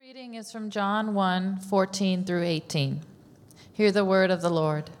reading is from John 1:14 through 18. Hear the word of the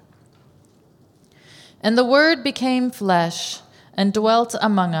Lord. And the Word became flesh and dwelt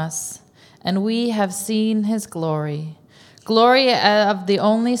among us, and we have seen his glory, glory of the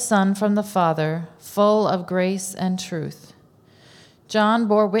only Son from the Father, full of grace and truth. John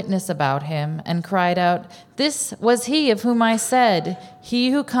bore witness about him and cried out, "This was he of whom I said, 'He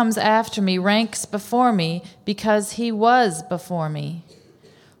who comes after me ranks before me, because he was before me.'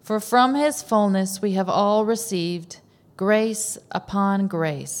 For from his fullness we have all received grace upon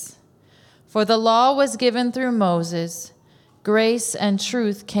grace. For the law was given through Moses, grace and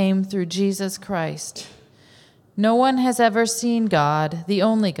truth came through Jesus Christ. No one has ever seen God, the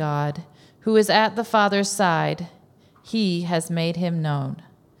only God, who is at the Father's side. He has made him known."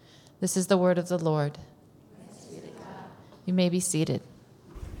 This is the word of the Lord. You may be seated.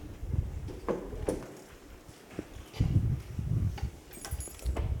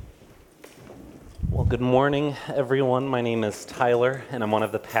 Well, good morning, everyone. My name is Tyler, and I'm one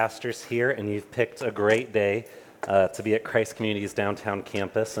of the pastors here, and you've picked a great day to be at Christ Community's downtown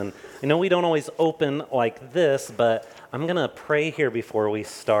campus. And I know we don't always open like this, but I'm going to pray here before we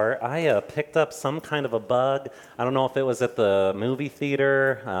start. I picked up some kind of a bug. I don't know if it was at the movie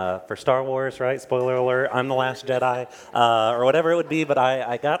theater for Star Wars, right? Spoiler alert, I'm the Last Jedi, or whatever it would be, but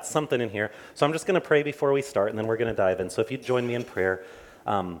I got something in here. So I'm just going to pray before we start, and then we're going to dive in. So if you'd join me in prayer.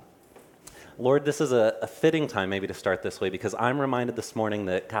 Lord, this is a fitting time maybe to start this way, because I'm reminded this morning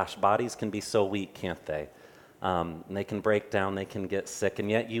that, gosh, bodies can be so weak, can't they? And they can break down, they can get sick,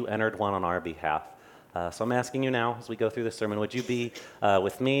 and yet you entered one on our behalf. So I'm asking you now, as we go through the sermon, would you be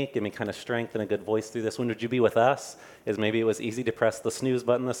with me, give me kind of strength and a good voice through this one? Would you be with us? As maybe it was easy to press the snooze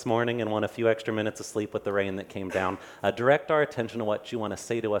button this morning and want a few extra minutes of sleep with the rain that came down. Direct our attention to what you want to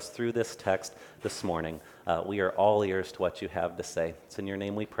say to us through this text this morning. We are all ears to what you have to say. It's in your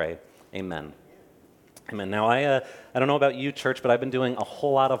name we pray. Amen. Amen. Now, I don't know about you, church, but I've been doing a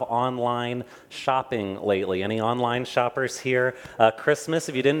whole lot of online shopping lately. Any online shoppers here? Christmas,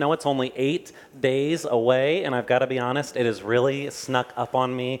 if you didn't know, it's only 8 days away, and I've got to be honest, it has really snuck up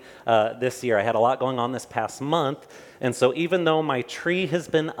on me this year. I had a lot going on this past month, and so even though my tree has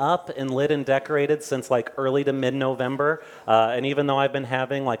been up and lit and decorated since like early to mid-November, and even though I've been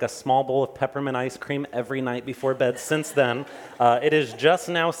having like a small bowl of peppermint ice cream every night before bed since then, it is just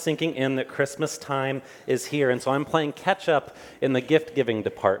now sinking in that Christmas time is here. And so I'm playing catch up in the gift-giving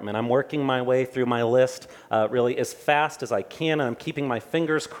department. I'm working my way through my list really as fast as I can, and I'm keeping my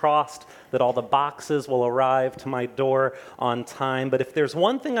fingers crossed that all the boxes will arrive to my door on time. But if there's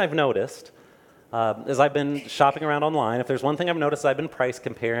one thing I've noticed, as I've been shopping around online, if there's one thing I've noticed, I've been price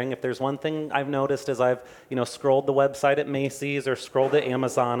comparing. If there's one thing I've noticed as I've scrolled the website at Macy's or scrolled at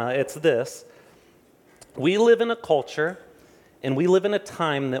Amazon, it's this. We live in a culture and we live in a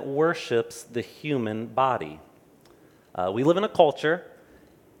time that worships the human body. We live in a culture,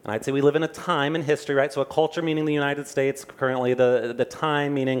 and I'd say we live in a time in history, right? So a culture meaning the United States, currently the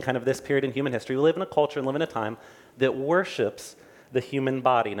time meaning kind of this period in human history. We live in a culture and live in a time that worships the human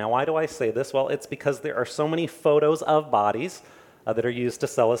body. Now, why do I say this? Well, it's because there are so many photos of bodies that are used to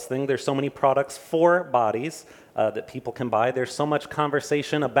sell us things. There's so many products for bodies that people can buy. There's so much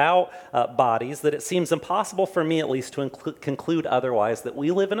conversation about bodies that it seems impossible for me, at least, to conclude otherwise, that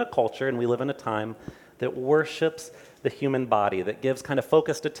we live in a culture and we live in a time that worships the human body, that gives kind of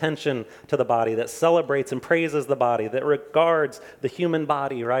focused attention to the body, that celebrates and praises the body, that regards the human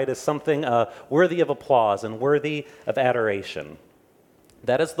body, right, as something worthy of applause and worthy of adoration.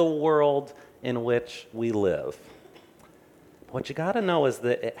 That is the world in which we live. What you got to know is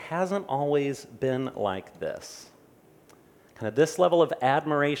that it hasn't always been like this. Kind of this level of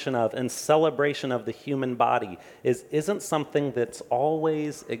admiration of and celebration of the human body isn't something that's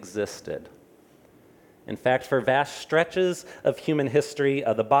always existed. In fact, for vast stretches of human history,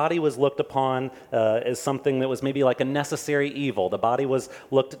 the body was looked upon as something that was maybe like a necessary evil. The body was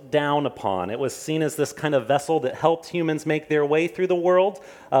looked down upon. It was seen as this kind of vessel that helped humans make their way through the world,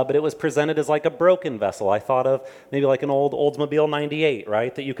 but it was presented as like a broken vessel. I thought of maybe like an old Oldsmobile 98,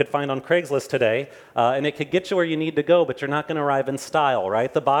 right, that you could find on Craigslist today, and it could get you where you need to go, but you're not going to arrive in style,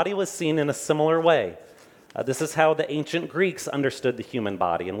 right? The body was seen in a similar way. This is how the ancient Greeks understood the human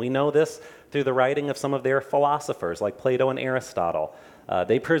body, and we know this through the writing of some of their philosophers like Plato and Aristotle.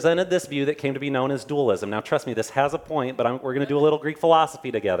 They presented this view that came to be known as dualism. Now, trust me, this has a point, but we're going to do a little Greek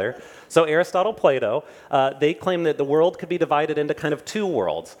philosophy together. So Aristotle, Plato, they claim that the world could be divided into kind of two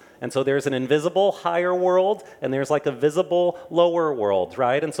worlds. And so there's an invisible higher world, and there's like a visible lower world,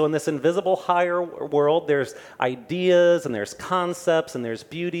 right? And so in this invisible higher world, there's ideas, and there's concepts, and there's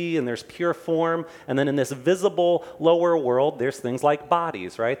beauty, and there's pure form. And then in this visible lower world, there's things like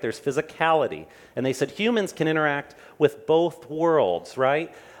bodies, right? There's physicality. And they said humans can interact with both worlds,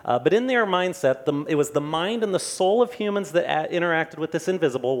 right? But in their mindset, it was the mind and the soul of humans that interacted with this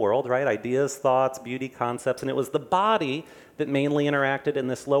invisible world, right? Ideas, thoughts, beauty, concepts, and it was the body that mainly interacted in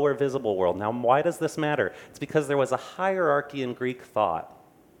this lower visible world. Now, why does this matter? It's because there was a hierarchy in Greek thought.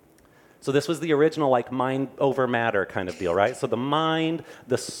 So this was the original like mind over matter kind of deal, right? So the mind,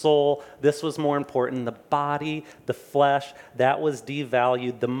 the soul, this was more important. The body, the flesh, that was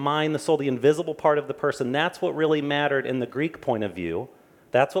devalued. The mind, the soul, the invisible part of the person, that's what really mattered in the Greek point of view.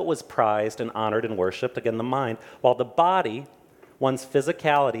 That's what was prized and honored and worshipped, again, the mind. While the body, one's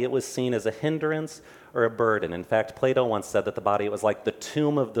physicality, it was seen as a hindrance or a burden. In fact, Plato once said that the body, it was like the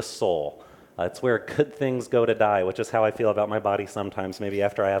tomb of the soul. It's where good things go to die, which is how I feel about my body sometimes, maybe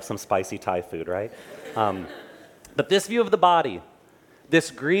after I have some spicy Thai food, right? But this view of the body,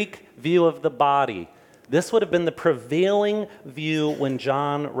 this Greek view of the body, this would have been the prevailing view when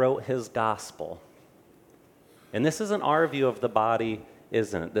John wrote his gospel. And this isn't our view of the body,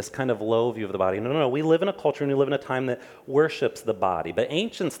 isn't it? This kind of low view of the body. No. We live in a culture and we live in a time that worships the body. But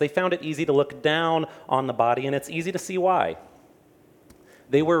ancients, they found it easy to look down on the body, and it's easy to see why.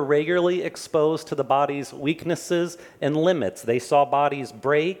 They were regularly exposed to the body's weaknesses and limits. They saw bodies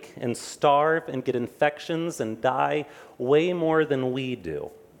break and starve and get infections and die way more than we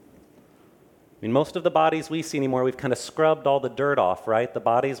do. I mean, most of the bodies we see anymore, we've kind of scrubbed all the dirt off, right? The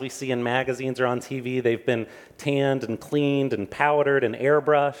bodies we see in magazines or on TV, they've been tanned and cleaned and powdered and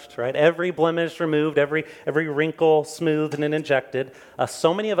airbrushed, right? Every blemish removed, every wrinkle smoothed and injected.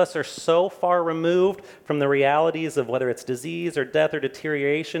 So many of us are so far removed from the realities of whether it's disease or death or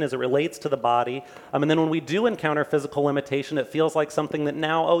deterioration as it relates to the body. And then when we do encounter physical limitation, it feels like something that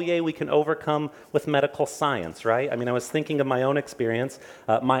now, oh yay, we can overcome with medical science, right? I mean, I was thinking of my own experience.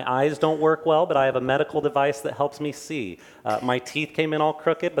 My eyes don't work well, but I have a medical device that helps me see. My teeth came in all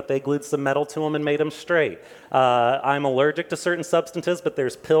crooked, but they glued some metal to them and made them straight. I'm allergic to certain substances, but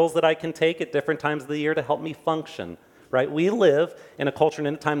there's pills that I can take at different times of the year to help me function, right? We live in a culture and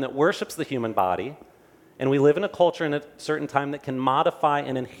in a time that worships the human body, and we live in a culture in a certain time that can modify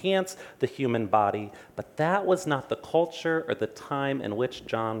and enhance the human body, but that was not the culture or the time in which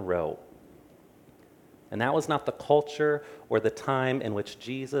John wrote. And that was not the culture or the time in which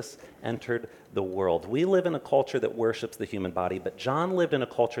Jesus entered the world. We live in a culture that worships the human body, but John lived in a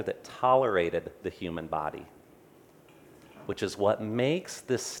culture that tolerated the human body, which is what makes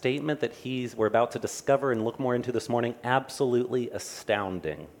this statement that we're about to discover and look more into this morning absolutely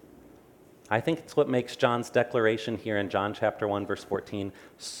astounding. I think it's what makes John's declaration here in John chapter 1, verse 14,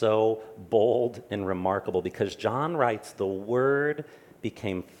 so bold and remarkable, because John writes, the Word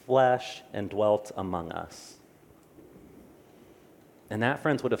became flesh and dwelt among us. And that,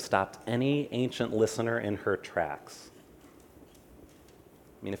 friends, would have stopped any ancient listener in her tracks.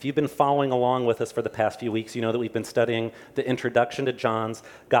 I mean, if you've been following along with us for the past few weeks, you know that we've been studying the introduction to John's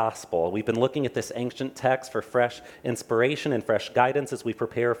gospel. We've been looking at this ancient text for fresh inspiration and fresh guidance as we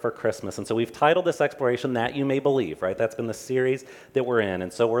prepare for Christmas. And so we've titled this exploration, That You May Believe, right? That's been the series that we're in.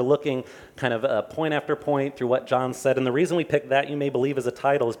 And so we're looking kind of point after point through what John said. And the reason we picked That You May Believe as a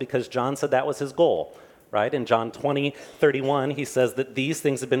title is because John said that was his goal. Right? In John 20:31, he says that these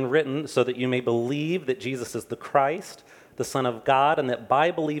things have been written so that you may believe that Jesus is the Christ, the Son of God, and that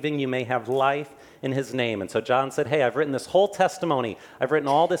by believing you may have life in his name. And so John said, hey, I've written this whole testimony. I've written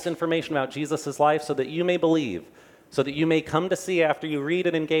all this information about Jesus' life so that you may believe, so that you may come to see after you read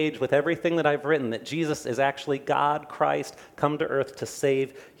and engage with everything that I've written that Jesus is actually God, Christ, come to earth to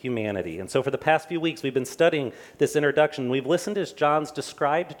save humanity. And so for the past few weeks, we've been studying this introduction. We've listened as John's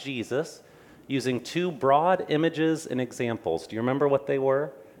described Jesus using two broad images and examples. Do you remember what they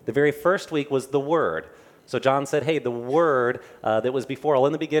were? The very first week was the Word. So John said, hey, the Word that was before, all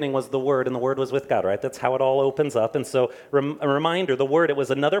in the beginning was the Word, and the Word was with God, right? That's how it all opens up. And so a reminder, the Word, it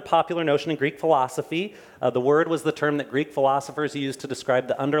was another popular notion in Greek philosophy. The Word was the term that Greek philosophers used to describe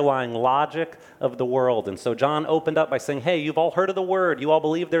the underlying logic of the world. And so John opened up by saying, hey, you've all heard of the Word. You all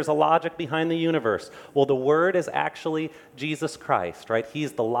believe there's a logic behind the universe. Well, the Word is actually Jesus Christ, right?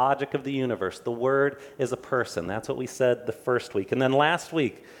 He's the logic of the universe. The Word is a person. That's what we said the first week. And then last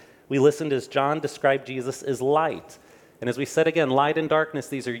week, we listened as John described Jesus as light. And as we said again, light and darkness,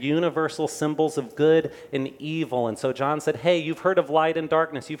 these are universal symbols of good and evil. And so John said, hey, you've heard of light and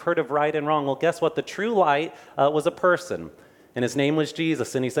darkness. You've heard of right and wrong. Well, guess what? The true light was a person. And his name was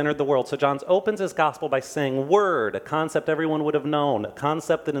Jesus, and he's entered the world. So John opens his gospel by saying word, a concept everyone would have known, a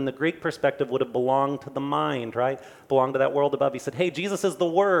concept that in the Greek perspective would have belonged to the mind, right? Belonged to that world above. He said, hey, Jesus is the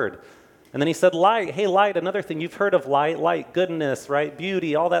word. And then he said light. Hey, light, another thing. You've heard of light, goodness, right?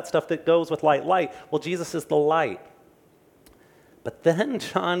 Beauty, all that stuff that goes with light. Well, Jesus is the light. But then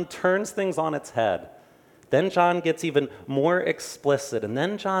John turns things on its head. Then John gets even more explicit. And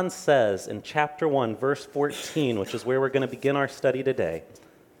then John says in chapter 1, verse 14, which is where we're going to begin our study today,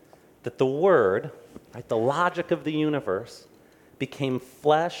 that the Word, right, the logic of the universe, became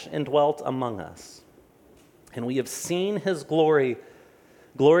flesh and dwelt among us. And we have seen his glory.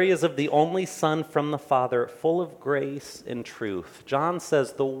 Glory is of the only Son from the Father, full of grace and truth. John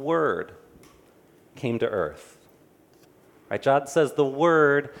says the Word came to earth. Right? John says the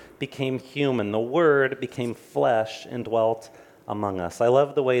Word became human. The Word became flesh and dwelt among us. I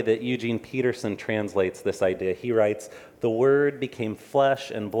love the way that Eugene Peterson translates this idea. He writes, the Word became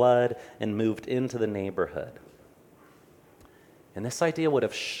flesh and blood and moved into the neighborhood. And this idea would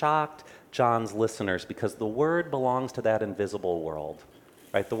have shocked John's listeners because the Word belongs to that invisible world.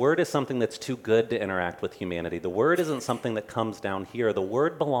 Right? The Word is something that's too good to interact with humanity. The Word isn't something that comes down here. The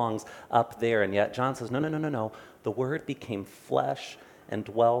Word belongs up there. And yet John says, no. The Word became flesh and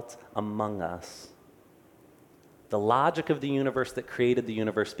dwelt among us. The logic of the universe that created the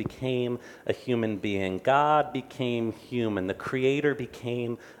universe became a human being. God became human. The Creator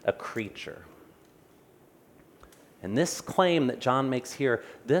became a creature. And this claim that John makes here,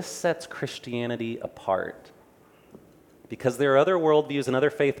 this sets Christianity apart. Because there are other worldviews and other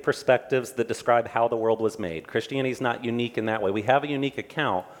faith perspectives that describe how the world was made. Christianity is not unique in that way. We have a unique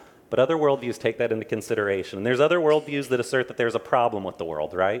account, but other worldviews take that into consideration. And there's other worldviews that assert that there's a problem with the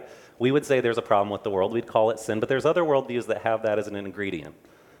world, right? We would say there's a problem with the world. We'd call it sin, but there's other worldviews that have that as an ingredient.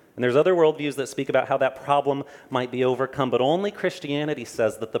 And there's other worldviews that speak about how that problem might be overcome, but only Christianity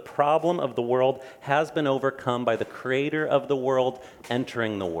says that the problem of the world has been overcome by the Creator of the world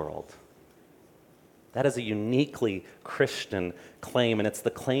entering the world. That is a uniquely Christian claim, and it's the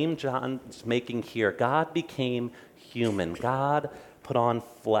claim John's making here. God became human. God put on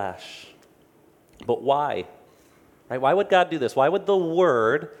flesh. But why? Right? Why would God do this? Why would the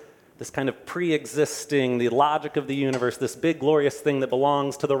Word, this kind of pre-existing, the logic of the universe, this big glorious thing that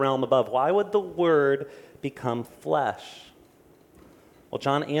belongs to the realm above, why would the Word become flesh? Well,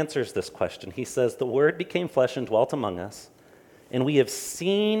 John answers this question. He says, the Word became flesh and dwelt among us, and we have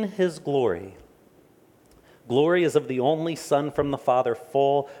seen his glory. Glory is of the only Son from the Father,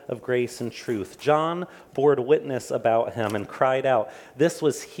 full of grace and truth. John bore witness about him and cried out, this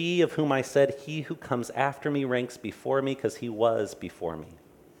was he of whom I said, he who comes after me ranks before me because he was before me.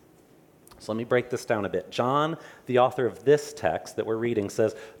 So let me break this down a bit. John, the author of this text that we're reading,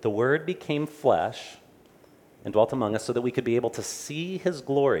 says, the Word became flesh and dwelt among us so that we could be able to see his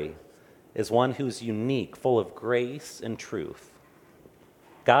glory as one who's unique, full of grace and truth.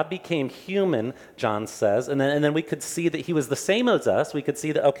 God became human, John says, and then we could see that he was the same as us. We could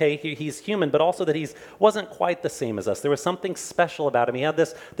see that, okay, he's human, but also that he wasn't quite the same as us. There was something special about him. He had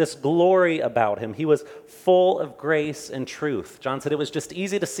this glory about him. He was full of grace and truth. John said it was just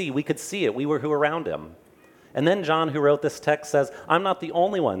easy to see. We could see it. We were who were around him. And then John, who wrote this text, says, I'm not the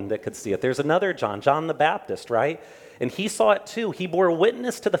only one that could see it. There's another John, John the Baptist, right? And he saw it too. He bore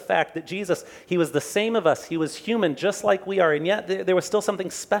witness to the fact that Jesus, he was the same of us. He was human just like we are, and yet there was still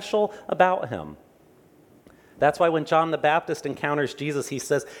something special about him. That's why when John the Baptist encounters Jesus, he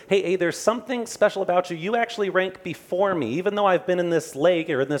says, hey, there's something special about you. You actually rank before me. Even though I've been in this lake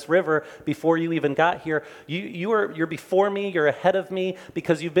or in this river before you even got here, you're before me, you're ahead of me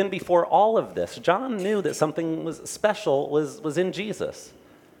because you've been before all of this. John knew that something was special was in Jesus.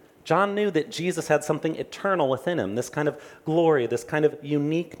 John knew that Jesus had something eternal within him, this kind of glory, this kind of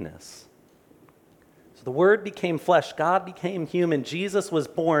uniqueness. So the Word became flesh, God became human, Jesus was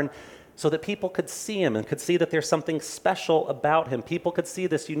born so that people could see him and could see that there's something special about him. People could see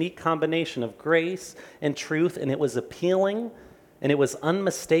this unique combination of grace and truth, and it was appealing, and it was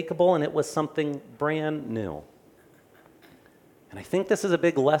unmistakable, and it was something brand new. And I think this is a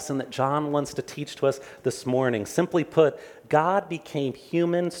big lesson that John wants to teach to us this morning. Simply put, God became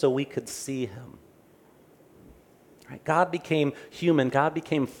human so we could see him. Right? God became human, God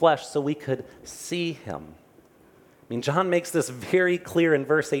became flesh so we could see him. I mean, John makes this very clear in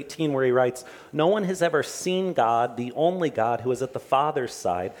verse 18 where he writes, no one has ever seen God, the only God who is at the Father's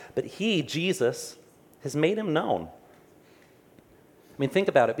side, but he, Jesus, has made him known. I mean, think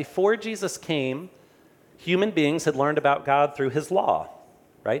about it. Before Jesus came, human beings had learned about God through his law,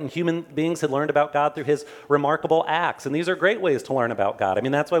 right? And human beings had learned about God through his remarkable acts. And these are great ways to learn about God. I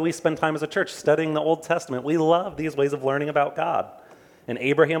mean, that's why we spend time as a church studying the Old Testament. We love these ways of learning about God. And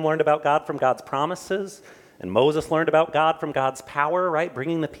Abraham learned about God from God's promises. And Moses learned about God from God's power, right?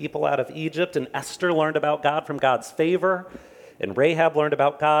 Bringing the people out of Egypt. And Esther learned about God from God's favor. And Rahab learned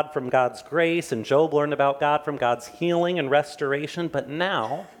about God from God's grace. And Job learned about God from God's healing and restoration. But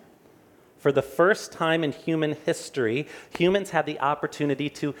now, for the first time in human history, humans had the opportunity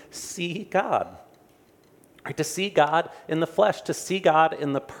to see God. Right? To see God in the flesh, to see God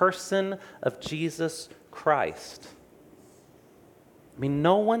in the person of Jesus Christ. I mean,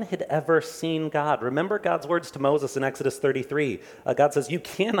 no one had ever seen God. Remember God's words to Moses in Exodus 33. God says, "You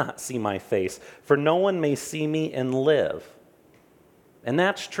cannot see my face, for no one may see me and live." And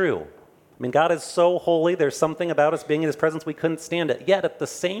that's true. I mean, God is so holy. There's something about us being in his presence we couldn't stand it. Yet at the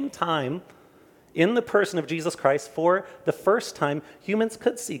same time, in the person of Jesus Christ, for the first time, humans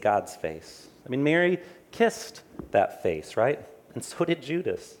could see God's face. I mean, Mary kissed that face, right? And so did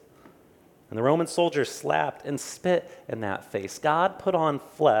Judas. And the Roman soldiers slapped and spit in that face. God put on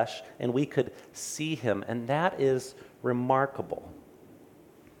flesh, and we could see him, and that is remarkable.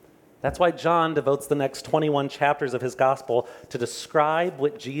 That's why John devotes the next 21 chapters of his gospel to describe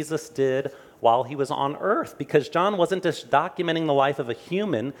what Jesus did while he was on earth, because John wasn't just documenting the life of a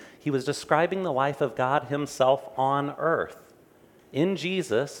human, he was describing the life of God himself on earth. In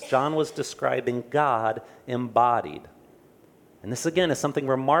Jesus, John was describing God embodied. And this, again, is something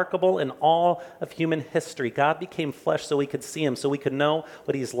remarkable in all of human history. God became flesh so we could see him, so we could know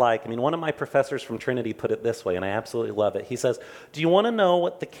what he's like. I mean, one of my professors from Trinity put it this way, and I absolutely love it. He says, "Do you want to know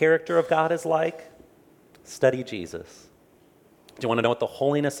what the character of God is like? Study Jesus. Do you want to know what the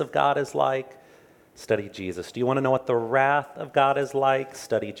holiness of God is like? Study Jesus. Do you want to know what the wrath of God is like?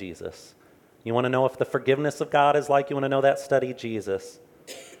 Study Jesus. You want to know if the forgiveness of God is like? You want to know that? Study Jesus.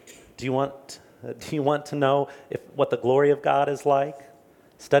 Do you want to know what the glory of God is like?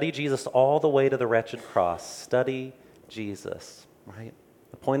 Study Jesus all the way to the wretched cross. Study Jesus," right?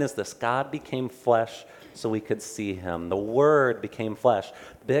 The point is this: God became flesh so we could see him. The Word became flesh.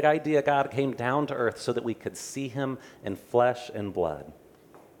 The big idea, God came down to earth so that we could see him in flesh and blood.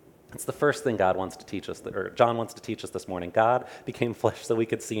 It's the first thing God wants to teach us, or John wants to teach us this morning. God became flesh so we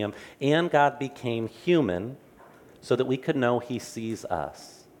could see him, and God became human so that we could know he sees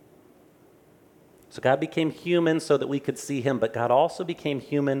us. So God became human so that we could see him, but God also became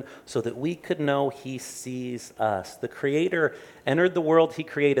human so that we could know he sees us. The Creator entered the world he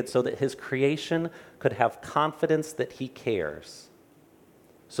created so that his creation could have confidence that he cares,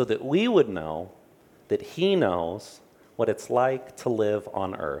 so that we would know that he knows what it's like to live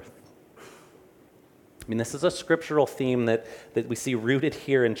on earth. I mean, this is a scriptural theme that we see rooted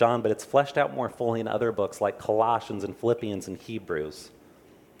here in John, but it's fleshed out more fully in other books like Colossians and Philippians and Hebrews.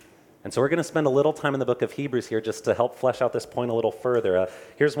 And so we're going to spend a little time in the book of Hebrews here just to help flesh out this point a little further.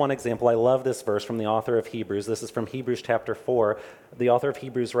 Here's one example. I love this verse from the author of Hebrews. This is from Hebrews chapter 4. The author of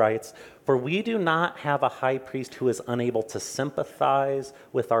Hebrews writes, "For we do not have a high priest who is unable to sympathize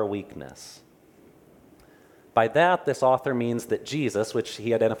with our weakness." By that, this author means that Jesus, which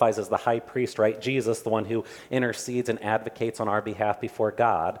he identifies as the high priest, right? Jesus, the one who intercedes and advocates on our behalf before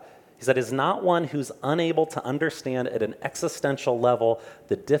God, he said, is not one who's unable to understand at an existential level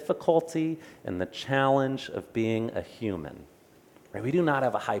the difficulty and the challenge of being a human. Right? We do not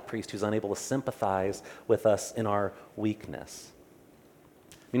have a high priest who's unable to sympathize with us in our weakness.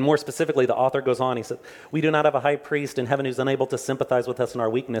 I mean, more specifically, the author goes on, he said, "We do not have a high priest in heaven who's unable to sympathize with us in our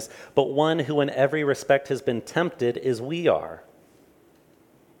weakness, but one who in every respect has been tempted as we are."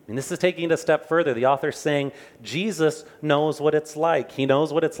 And this is taking it a step further. The author's saying Jesus knows what it's like. He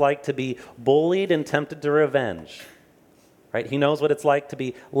knows what it's like to be bullied and tempted to revenge. Right? He knows what it's like to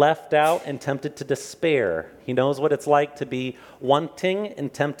be left out and tempted to despair. He knows what it's like to be wanting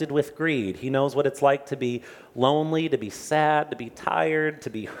and tempted with greed. He knows what it's like to be lonely, to be sad, to be tired, to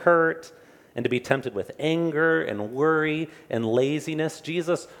be hurt, and to be tempted with anger and worry and laziness.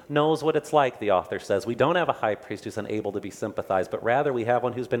 Jesus knows what it's like, the author says. We don't have a high priest who's unable to be sympathized, but rather we have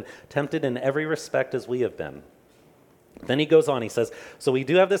one who's been tempted in every respect as we have been. Then he goes on, he says, so we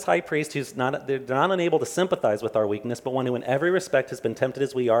do have this high priest who's not unable to sympathize with our weakness, but one who in every respect has been tempted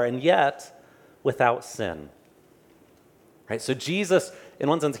as we are, and yet without sin. Right? So Jesus, in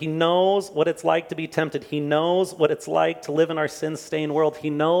one sense, he knows what it's like to be tempted. He knows what it's like to live in our sin-stained world. He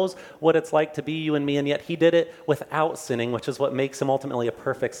knows what it's like to be you and me, and yet he did it without sinning, which is what makes him ultimately a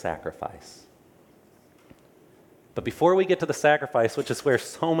perfect sacrifice. But before we get to the sacrifice, which is where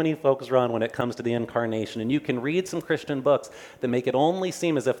so many folks run when it comes to the incarnation, and you can read some Christian books that make it only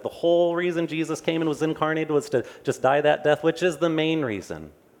seem as if the whole reason Jesus came and was incarnated was to just die that death, which is the main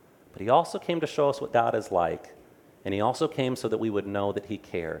reason. But he also came to show us what God is like, and he also came so that we would know that he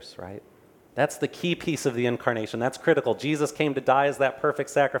cares, right? That's the key piece of the incarnation. That's critical. Jesus came to die as that perfect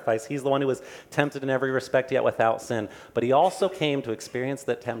sacrifice. He's the one who was tempted in every respect, yet without sin. But he also came to experience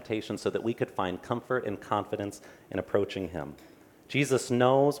that temptation so that we could find comfort and confidence in approaching him. Jesus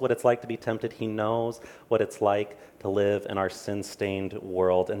knows what it's like to be tempted. He knows what it's like to live in our sin-stained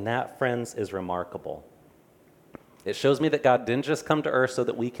world. And that, friends, is remarkable. It shows me that God didn't just come to earth so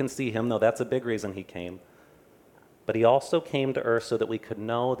that we can see him, though that's a big reason he came. But he also came to earth so that we could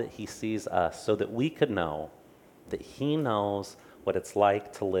know that he sees us, so that we could know that he knows what it's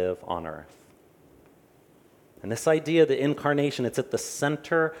like to live on earth. And this idea of the incarnation, it's at the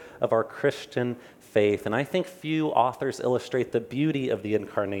center of our Christian faith. And I think few authors illustrate the beauty of the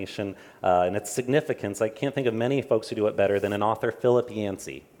incarnation and its significance. I can't think of many folks who do it better than an author, Philip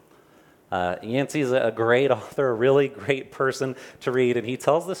Yancey. Yancey is a great author, a really great person to read, and he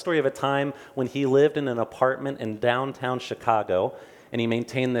tells the story of a time when he lived in an apartment in downtown Chicago, and he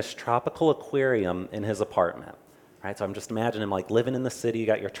maintained this tropical aquarium in his apartment. Right? So I'm just imagining him like living in the city, you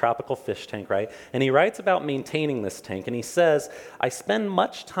got your tropical fish tank, right? And he writes about maintaining this tank, and he says, "I spend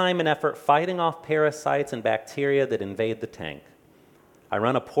much time and effort fighting off parasites and bacteria that invade the tank. I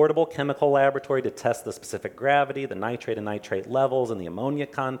run a portable chemical laboratory to test the specific gravity, the nitrate and nitrate levels, and the ammonia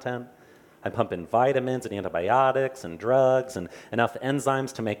content. I pump in vitamins and antibiotics and drugs and enough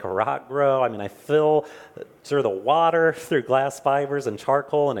enzymes to make a rock grow. I filter the water through glass fibers and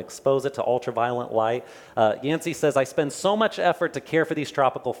charcoal and expose it to ultraviolet light." Yancey says, "I spend so much effort to care for these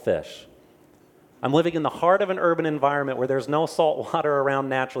tropical fish. I'm living in the heart of an urban environment where there's no salt water around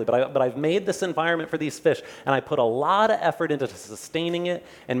naturally, but I've made this environment for these fish, and I put a lot of effort into sustaining it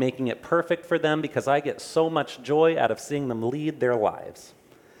and making it perfect for them because I get so much joy out of seeing them lead their lives."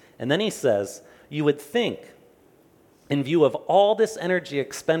 And then he says, "You would think, in view of all this energy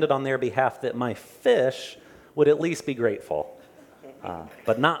expended on their behalf, that my fish would at least be grateful.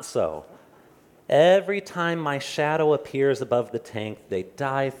 But not so. Every time my shadow appears above the tank, they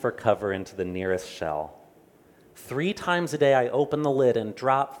dive for cover into the nearest shell. 3 times a day I open the lid and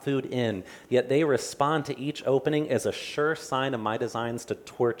drop food in, yet they respond to each opening as a sure sign of my designs to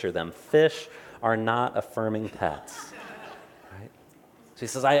torture them. Fish are not affirming pets." He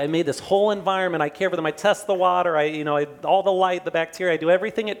says, I made this whole environment. I care for them. I test the water. All the light, the bacteria. I do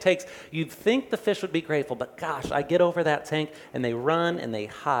everything it takes. You'd think the fish would be grateful, but gosh, I get over that tank, and they run and they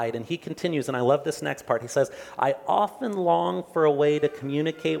hide. And he continues, and I love this next part. He says, "I often long for a way to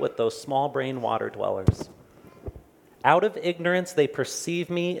communicate with those small-brain water dwellers. Out of ignorance, they perceive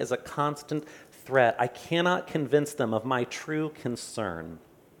me as a constant threat. I cannot convince them of my true concern.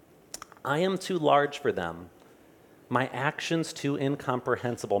 I am too large for them. My actions too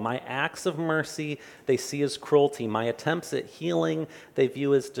incomprehensible. My acts of mercy they see as cruelty. My attempts at healing they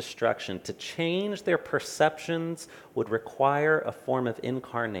view as destruction. To change their perceptions would require a form of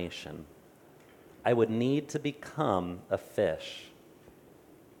incarnation. I would need to become a fish."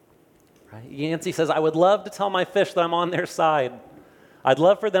 Right? Yancey says, "I would love to tell my fish that I'm on their side. I'd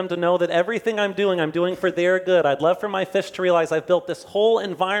love for them to know that everything I'm doing for their good. I'd love for my fish to realize I've built this whole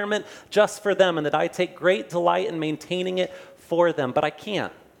environment just for them and that I take great delight in maintaining it for them, but I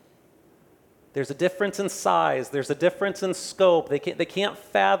can't. There's a difference in size. There's a difference in scope. They can't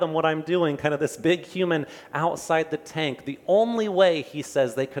fathom what I'm doing, kind of this big human outside the tank. The only way," he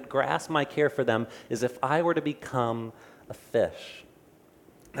says, "they could grasp my care for them is if I were to become a fish.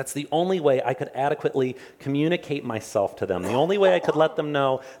 That's the only way I could adequately communicate myself to them. The only way I could let them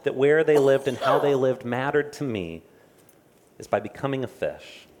know that where they lived and how they lived mattered to me is by becoming a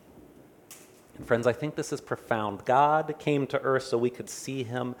fish." And friends, I think this is profound. God came to earth so we could see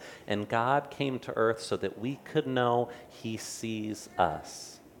him, and God came to earth so that we could know he sees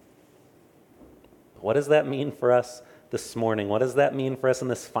us. What does that mean for us this morning? What does that mean for us in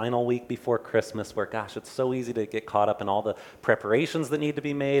this final week before Christmas where, gosh, it's so easy to get caught up in all the preparations that need to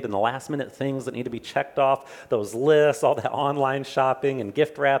be made and the last-minute things that need to be checked off, those lists, all that online shopping and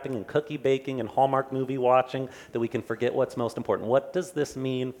gift wrapping and cookie baking and Hallmark movie watching, that we can forget what's most important. What does this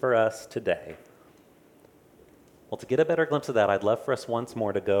mean for us today? Well, to get a better glimpse of that, I'd love for us once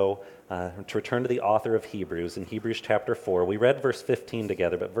more to go, to return to the author of Hebrews in Hebrews chapter 4. We read verse 15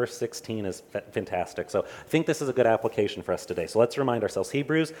 together, but verse 16 is fantastic. So I think this is a good application for us today. So let's remind ourselves.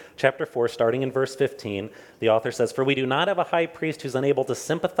 Hebrews chapter 4, starting in verse 15, the author says, "For we do not have a high priest who's unable to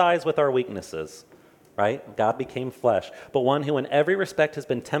sympathize with our weaknesses, right? God became flesh, but one who in every respect has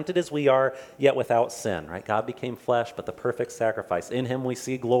been tempted as we are, yet without sin, right? God became flesh, but the perfect sacrifice. In him we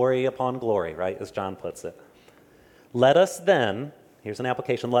see glory upon glory, right? As John puts it. Let us then, here's an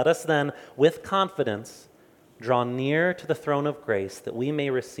application, let us then, with confidence, draw near to the throne of grace that we may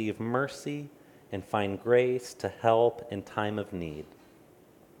receive mercy and find grace to help in time of need.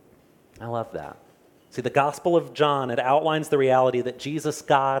 I love that. See, the Gospel of John, it outlines the reality that Jesus,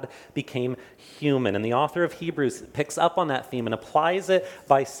 God, became human. And the author of Hebrews picks up on that theme and applies it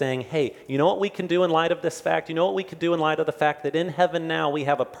by saying, hey, you know what we can do in light of this fact? You know what we can do in light of the fact that in heaven now we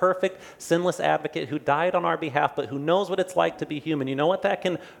have a perfect, sinless advocate who died on our behalf, but who knows what it's like to be human. You know what that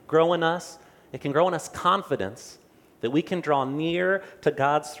can grow in us? It can grow in us confidence that we can draw near to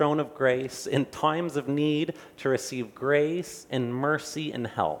God's throne of grace in times of need to receive grace and mercy and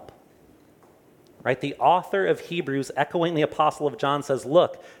help. Right? The author of Hebrews, echoing the apostle of John, says,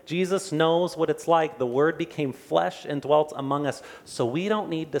 look, Jesus knows what it's like. The Word became flesh and dwelt among us, so we don't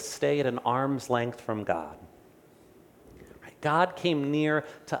need to stay at an arm's length from God. Right? God came near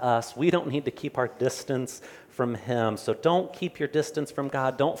to us. We don't need to keep our distance from him. So don't keep your distance from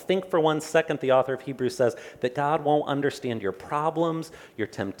God. Don't think for 1 second, the author of Hebrews says, that God won't understand your problems, your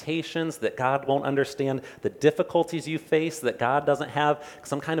temptations, that God won't understand the difficulties you face, that God doesn't have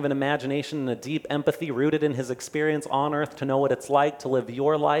some kind of an imagination and a deep empathy rooted in his experience on earth to know what it's like to live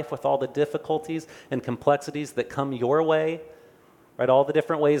your life with all the difficulties and complexities that come your way. Right, all the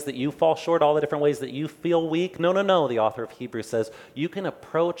different ways that you fall short, all the different ways that you feel weak. No, the author of Hebrews says, you can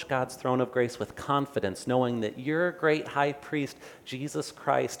approach God's throne of grace with confidence, knowing that your great high priest, Jesus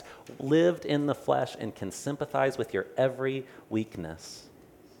Christ, lived in the flesh and can sympathize with your every weakness.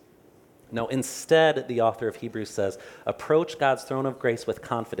 No, instead, the author of Hebrews says, approach God's throne of grace with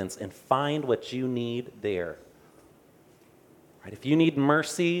confidence and find what you need there. Right, if you need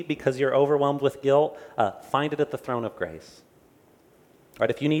mercy because you're overwhelmed with guilt, find it at the throne of grace. Right,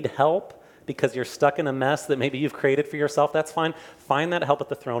 if you need help because you're stuck in a mess that maybe you've created for yourself, that's fine. Find that help at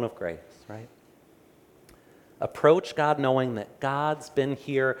the throne of grace, right? Approach God knowing that God's been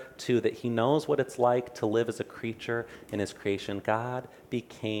here too, that he knows what it's like to live as a creature in his creation. God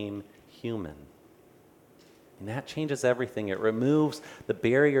became human. And that changes everything. It removes the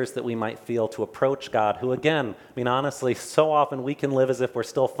barriers that we might feel to approach God, who again, honestly, so often we can live as if we're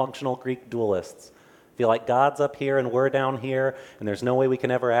still functional Greek dualists. Feel like God's up here and we're down here, and there's no way we can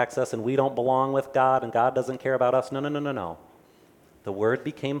ever access, and we don't belong with God, and God doesn't care about us. No. The Word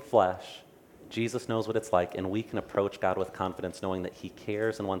became flesh. Jesus knows what it's like, and we can approach God with confidence, knowing that he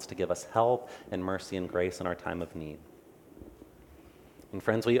cares and wants to give us help and mercy and grace in our time of need. And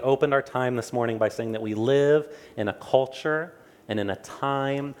friends, we opened our time this morning by saying that we live in a culture and in a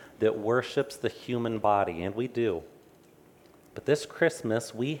time that worships the human body, and we do. But this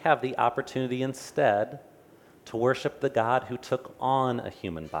Christmas, we have the opportunity instead to worship the God who took on a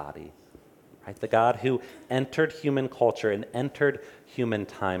human body, right? The God who entered human culture and entered human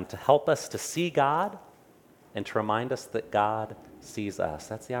time to help us to see God and to remind us that God sees us.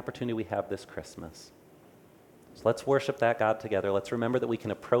 That's the opportunity we have this Christmas. So let's worship that God together. Let's remember that we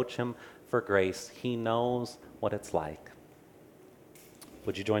can approach him for grace. He knows what it's like.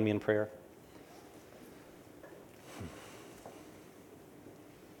 Would you join me in prayer?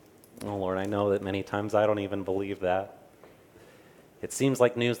 Oh, Lord, I know that many times I don't even believe that. It seems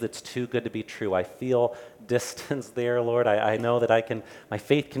like news that's too good to be true. I feel distance there, Lord. I know that my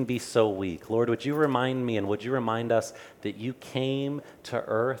faith can be so weak. Lord, would you remind me and would you remind us that you came to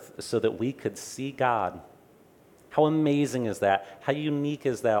earth so that we could see God? How amazing is that? How unique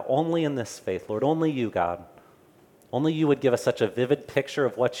is that? Only in this faith, Lord. Only you, God. Only you would give us such a vivid picture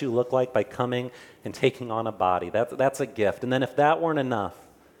of what you look like by coming and taking on a body. That's a gift. And then if that weren't enough,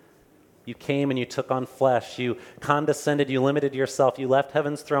 you came and you took on flesh. You condescended. You limited yourself. You left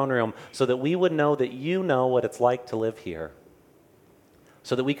heaven's throne room so that we would know that you know what it's like to live here.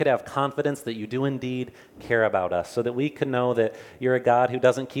 So that we could have confidence that you do indeed care about us. So that we could know that you're a God who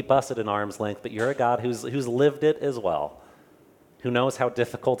doesn't keep us at an arm's length, but you're a God who's lived it as well. Who knows how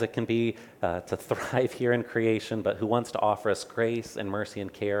difficult it can be to thrive here in creation, but who wants to offer us grace and mercy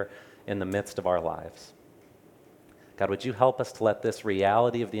and care in the midst of our lives. God, would you help us to let this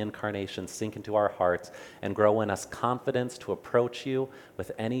reality of the incarnation sink into our hearts and grow in us confidence to approach you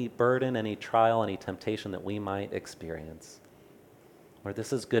with any burden, any trial, any temptation that we might experience. Lord,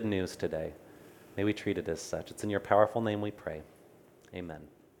 this is good news today. May we treat it as such. It's in your powerful name we pray. Amen.